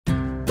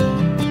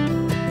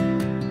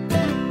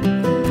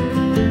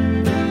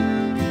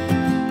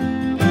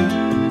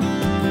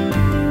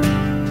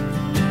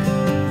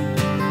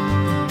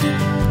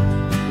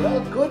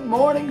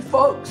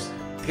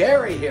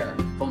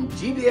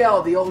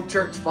GBL, the Old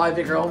Church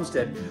 5-acre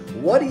homestead.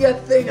 What do you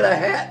think of the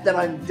hat that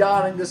I'm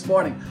donning this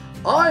morning?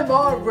 I'm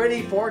all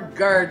ready for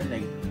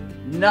gardening.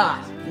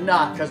 Not,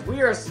 because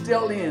we are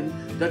still in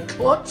the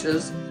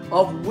clutches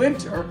of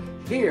winter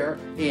here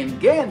in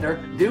Gander,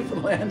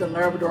 Newfoundland and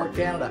Labrador,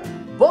 Canada.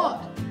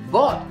 But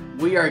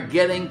we are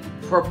getting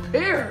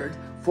prepared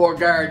for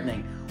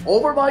gardening.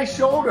 Over my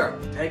shoulder,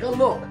 take a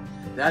look.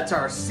 That's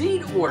our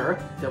seed order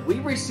that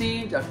we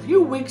received a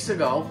few weeks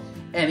ago.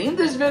 And in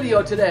this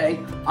video today,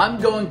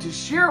 I'm going to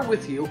share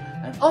with you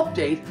an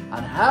update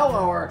on how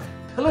our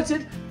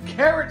pelleted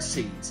carrot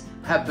seeds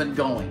have been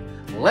going.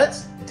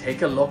 Let's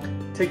take a look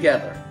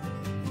together.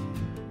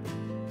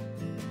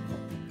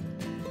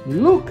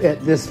 Look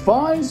at this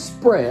fine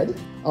spread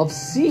of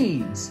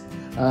seeds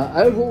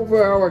out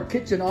over our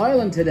kitchen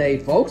island today,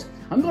 folks.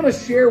 I'm going to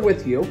share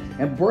with you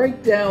and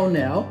break down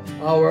now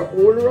our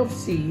order of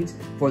seeds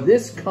for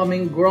this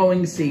coming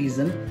growing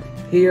season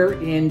here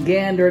in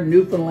Gander,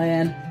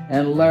 Newfoundland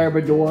and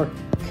Labrador,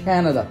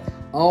 Canada.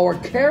 Our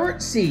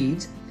carrot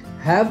seeds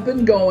have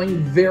been going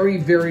very,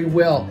 very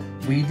well.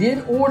 We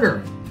did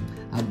order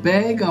a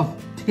bag of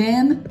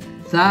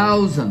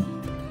 10,000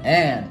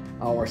 and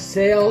our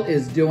sale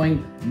is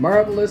doing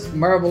marvelous,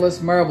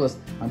 marvelous, marvelous.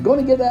 I'm going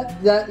to get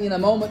that in a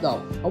moment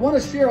though. I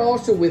want to share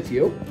also with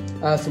you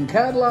some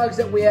catalogs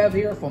that we have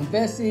here from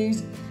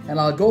Vessey's, and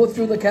I'll go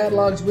through the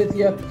catalogs with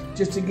you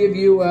just to give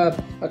you a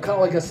kind of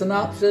like a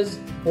synopsis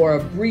or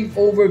a brief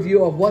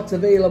overview of what's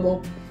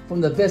available from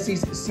the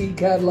Vessey's seed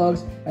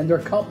catalogs and their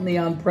company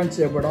on Prince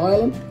Edward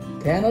Island,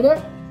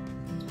 Canada.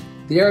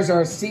 There's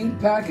our seed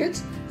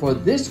packets for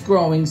this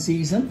growing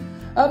season.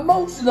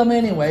 Most of them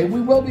anyway. We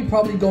will be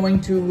probably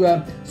going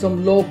to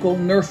some local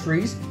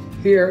nurseries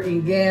here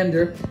in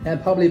Gander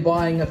and probably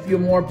buying a few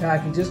more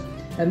packages.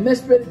 And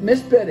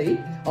Miss Betty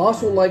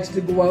also likes to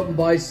go out and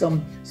buy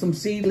some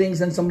seedlings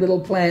and some little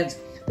plants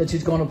that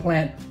she's going to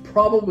plant.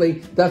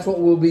 Probably that's what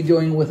we'll be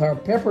doing with our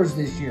peppers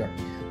this year.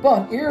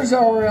 But here's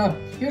our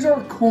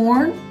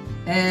corn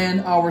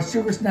and our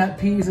sugar snap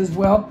peas as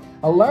well.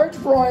 A large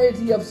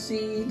variety of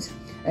seeds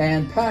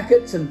and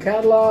packets and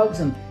catalogs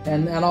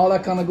and all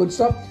that kind of good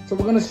stuff. So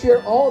we're going to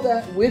share all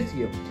that with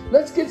you.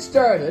 Let's get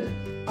started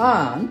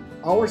on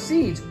our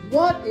seeds.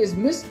 What is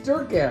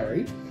Mr.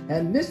 Garry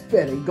and Miss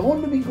Betty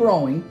going to be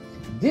growing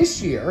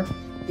this year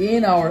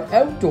in our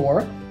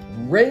outdoor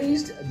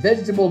raised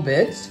vegetable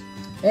beds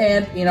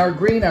and in our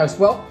greenhouse?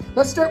 Well,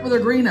 let's start with our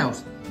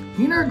greenhouse.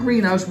 In our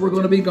greenhouse, we're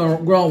going to be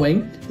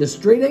growing the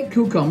straight egg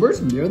cucumbers,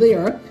 and there they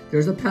are.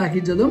 There's a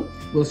package of them.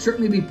 We'll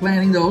certainly be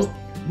planting those.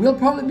 We'll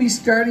probably be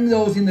starting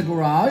those in the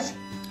garage,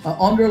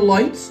 under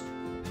lights,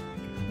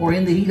 or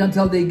in the heat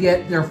until they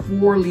get their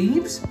 4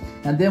 leaves,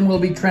 and then we'll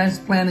be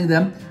transplanting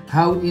them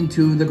out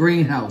into the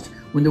greenhouse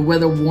when the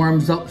weather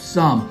warms up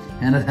some,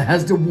 and it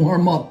has to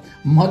warm up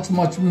much,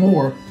 much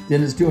more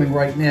than it's doing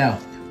right now.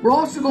 We're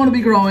also going to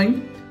be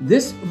growing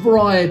this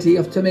variety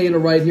of tomato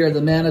right here, the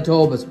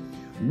Manitobas.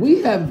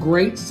 We have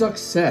great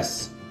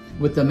success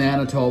with the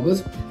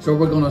Manitobas, so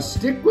we're going to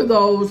stick with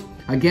those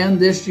again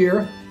this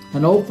year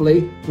and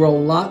hopefully grow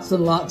lots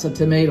and lots of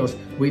tomatoes.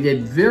 We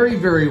did very,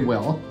 very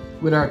well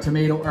with our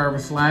tomato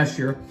harvest last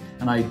year,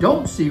 and I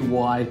don't see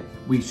why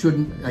we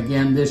shouldn't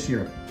again this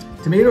year.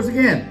 Tomatoes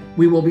again,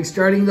 we will be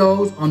starting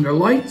those under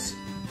lights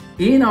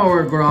in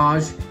our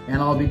garage, and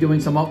I'll be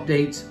doing some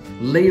updates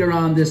later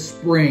on this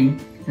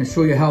spring and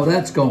show you how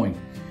that's going.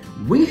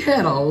 We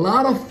had a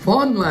lot of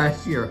fun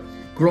last year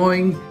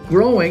growing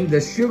the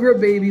sugar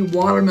baby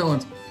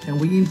watermelons, and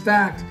we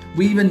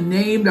even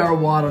named our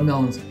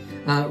watermelons.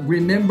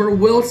 Remember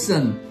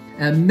Wilson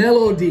and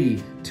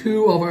Melody,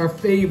 2 of our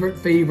favorite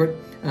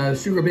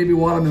sugar baby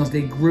watermelons.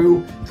 They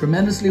grew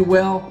tremendously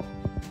well,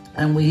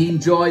 and we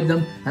enjoyed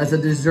them as a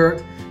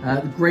dessert.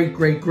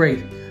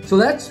 Great. So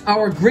that's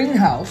our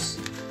greenhouse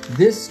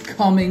this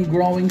coming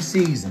growing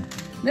season.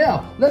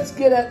 Now, let's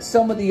get at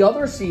some of the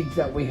other seeds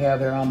that we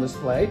have here on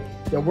display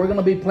that we're going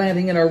to be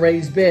planting in our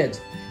raised beds.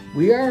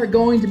 We are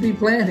going to be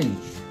planting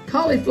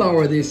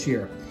cauliflower this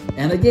year.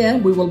 And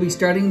again, we will be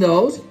starting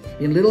those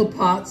in little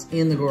pots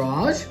in the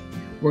garage.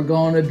 We're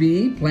going to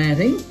be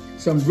planting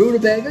some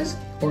rutabagas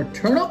or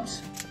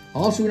turnips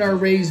also in our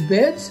raised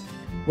beds.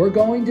 We're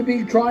going to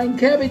be trying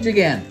cabbage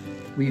again.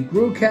 We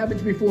grew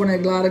cabbage before and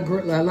had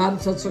a lot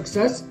of such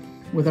success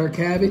with our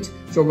cabbage,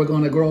 so we're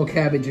going to grow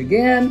cabbage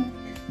again.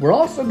 We're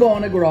also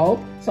going to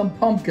grow some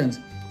pumpkins.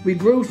 We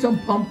grew some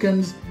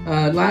pumpkins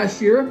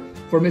last year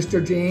for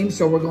Mr. James,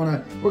 so we're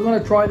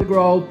gonna try to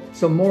grow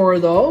some more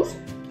of those.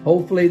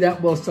 Hopefully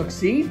that will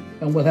succeed,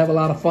 and we'll have a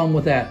lot of fun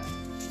with that.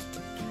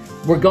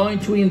 We're going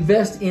to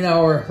invest in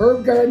our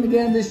herb garden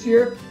again this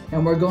year,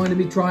 and we're going to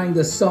be trying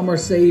the summer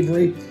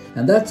savory,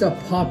 and that's a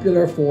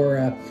popular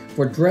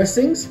for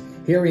dressings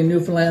here in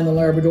Newfoundland and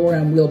Labrador,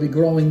 and we'll be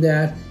growing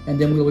that,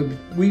 and then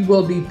we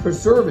will be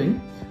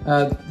preserving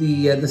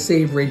the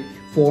savory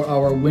for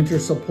our winter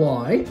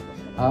supply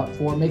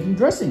for making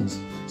dressings.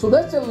 So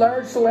that's a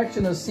large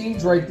selection of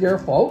seeds right there,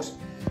 folks,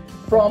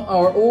 from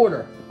our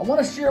order. I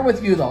want to share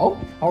with you, though,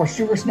 our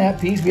sugar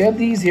snap peas. We have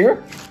these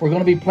here. We're going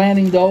to be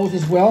planting those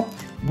as well.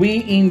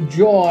 We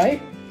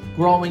enjoy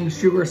growing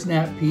sugar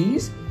snap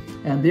peas,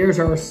 and there's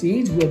our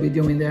seeds. We'll be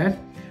doing that.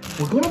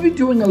 We're going to be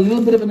doing a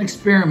little bit of an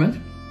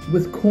experiment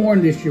with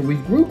corn this year. We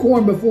grew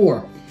corn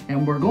before,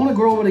 and we're going to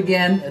grow it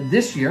again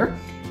this year.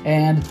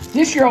 And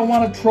this year I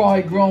want to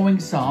try growing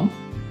some,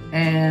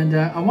 and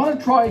I want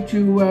to try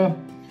to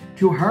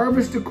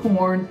harvest the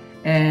corn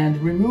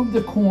and remove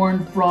the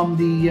corn from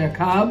the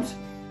cobs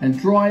and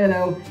dry it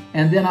out,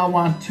 and then I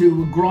want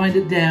to grind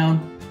it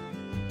down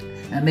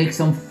and make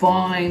some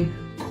fine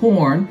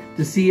corn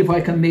to see if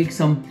I can make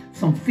some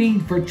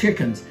feed for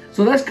chickens.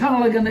 So that's kind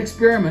of like an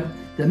experiment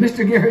that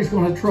Mr. Gary's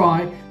going to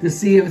try to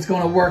see if it's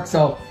going to work.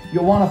 So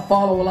you'll want to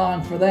follow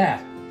along for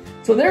that.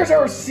 So there's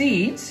our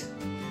seeds.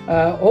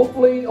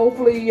 Hopefully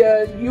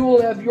you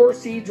will have your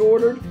seeds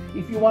ordered.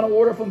 If you want to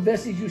order from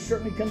Vessey's, you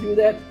certainly can do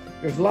that.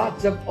 There's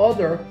lots of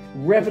other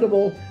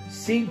reputable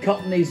seed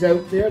companies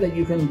out there that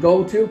you can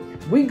go to.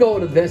 We go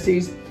to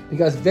Vessey's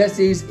because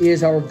Vessey's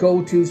is our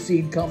go-to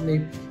seed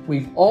company.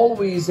 We've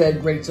always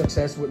had great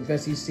success with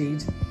Vessey's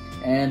seeds,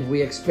 and we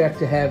expect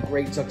to have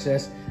great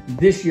success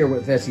this year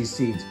with Vessey's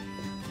seeds.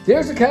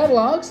 There's the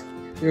catalogs.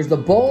 There's the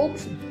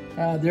bulbs.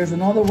 There's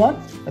another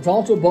one that's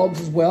also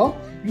bulbs as well.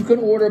 You can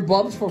order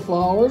bulbs for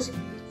flowers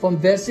from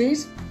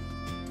Vessey's.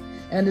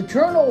 And the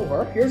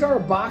turnover, here's our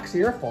box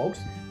here, folks,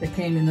 that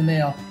came in the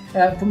mail.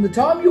 From the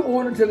time you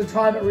order to the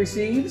time it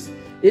receives,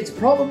 it's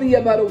probably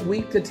about a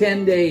week to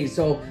 10 days.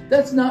 So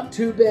that's not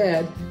too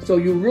bad. So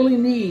you really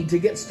need to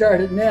get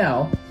started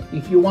now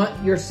if you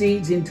want your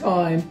seeds in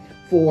time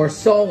for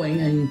sowing,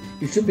 and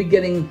you should be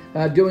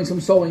doing some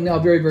sowing now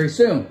very, very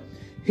soon.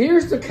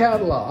 Here's the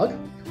catalog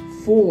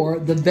for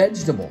the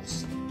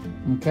vegetables.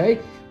 Okay,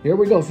 here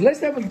we go. So let's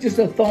have just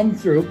a thumb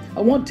through.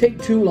 I won't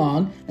take too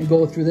long and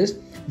go through this.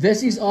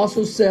 Vessey's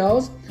also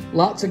sells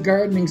lots of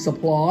gardening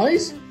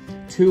supplies,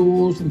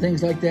 tools and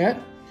things like that.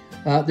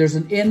 There's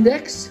an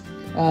index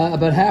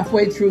about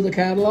halfway through the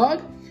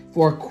catalog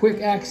for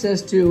quick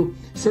access to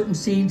certain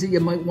seeds that you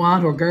might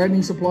want or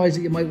gardening supplies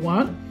that you might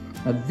want.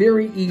 A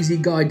very easy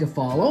guide to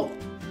follow.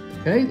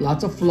 Okay,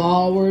 lots of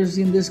flowers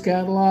in this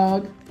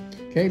catalog.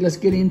 Okay, let's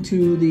get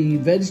into the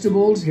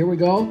vegetables. Here we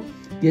go.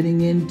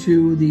 Getting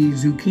into the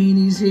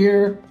zucchinis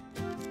here.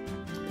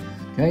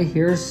 Okay,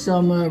 here's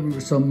some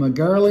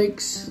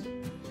garlics.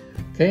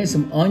 Okay,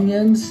 some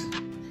onions.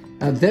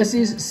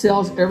 Vessey's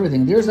sells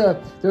everything. There's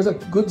a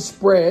good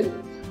spread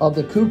of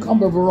the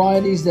cucumber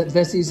varieties that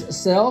Vessey's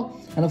sell,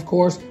 and of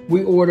course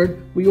we ordered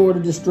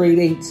the straight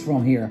eights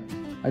from here.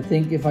 I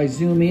think if I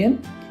zoom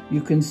in,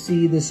 you can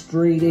see the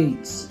straight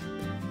eights.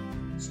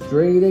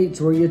 Straight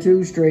eights, where are you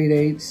two? Straight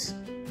eights.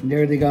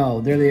 There they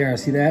go. There they are.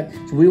 See that?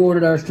 So we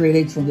ordered our straight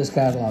eights from this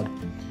catalog.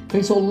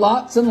 Okay, so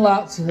lots and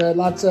lots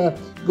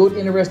of good,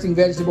 interesting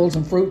vegetables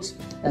and fruits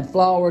and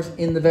flowers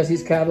in the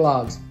Vessey's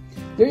catalogs.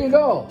 There you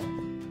go.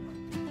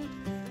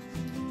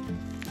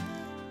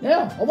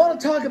 Now, I want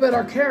to talk about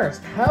our carrots.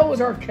 How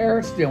is our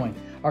carrots doing?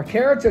 Our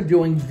carrots are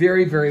doing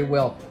very, very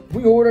well.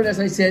 We ordered, as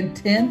I said,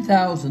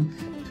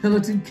 10,000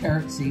 pelleted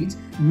carrot seeds.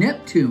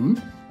 Neptune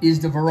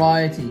is the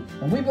variety.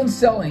 And we've been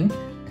selling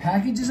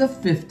packages of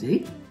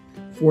 50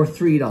 for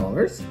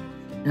 $3.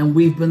 And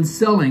we've been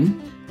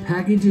selling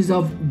packages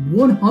of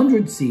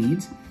 100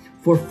 seeds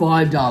for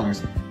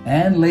 $5.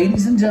 And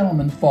ladies and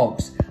gentlemen,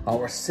 folks,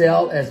 our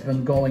sale has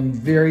been going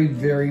very,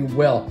 very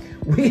well.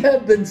 We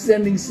have been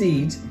sending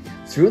seeds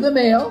through the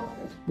mail.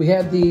 We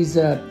have these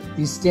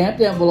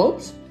stamped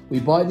envelopes. We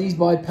buy these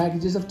by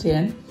packages of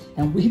 10,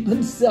 and we've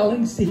been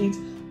selling seeds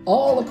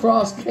all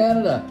across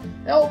Canada.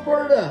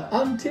 Alberta,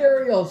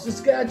 Ontario,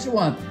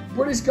 Saskatchewan,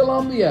 British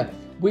Columbia.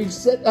 We've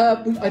sent,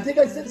 I think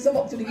I sent some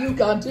up to the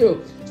Yukon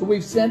too. So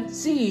we've sent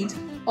seeds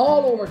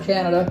all over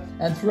Canada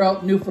and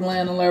throughout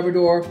Newfoundland and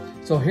Labrador.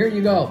 So here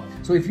you go.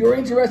 So if you're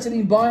interested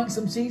in buying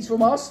some seeds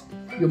from us,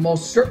 you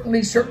most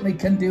certainly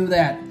can do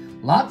that.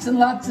 Lots and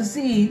lots of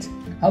seeds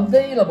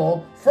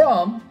available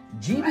from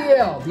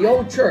GBL, the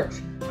old church,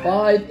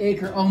 5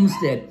 Acre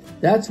Homestead.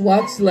 That's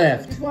what's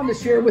left. Just wanted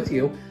to share with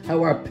you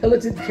how our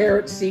pelleted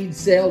carrot seed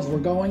sales were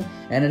going,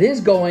 and it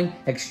is going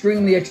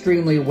extremely,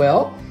 extremely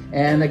well.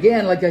 And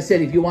again, like I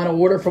said, if you want to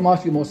order from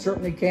us, you most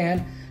certainly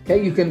can.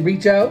 Okay, you can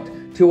reach out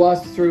to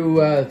us through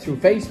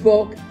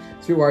Facebook,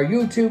 through our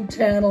YouTube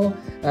channel.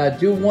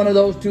 Do one of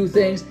those two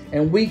things,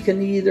 and we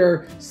can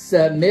either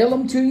mail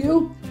them to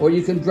you, or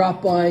you can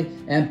drop by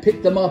and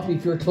pick them up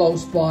if you're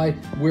close by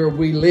where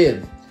we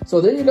live. So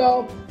there you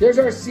go. There's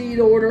our seed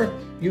order.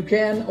 You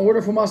can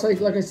order from us,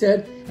 like I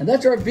said, and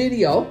that's our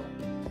video.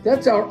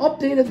 That's our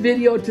updated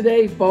video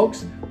today,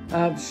 folks,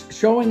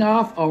 showing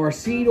off our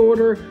seed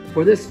order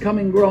for this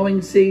coming growing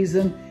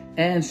season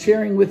and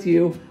sharing with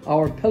you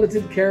our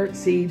pelleted carrot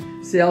seed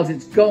sales.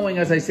 It's going,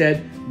 as I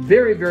said,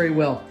 very, very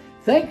well.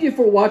 Thank you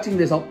for watching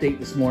this update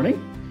this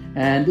morning.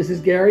 And this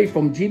is Gary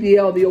from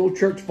GBL, the Old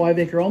Church 5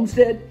 Acre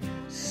Homestead,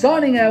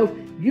 signing out.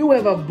 You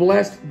have a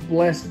blessed,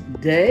 blessed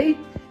day.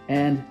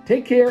 And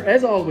take care,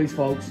 as always,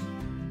 folks.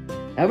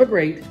 Have a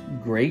great,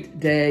 great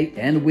day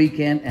and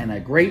weekend and a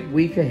great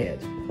week ahead.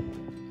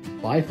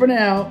 Bye for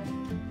now.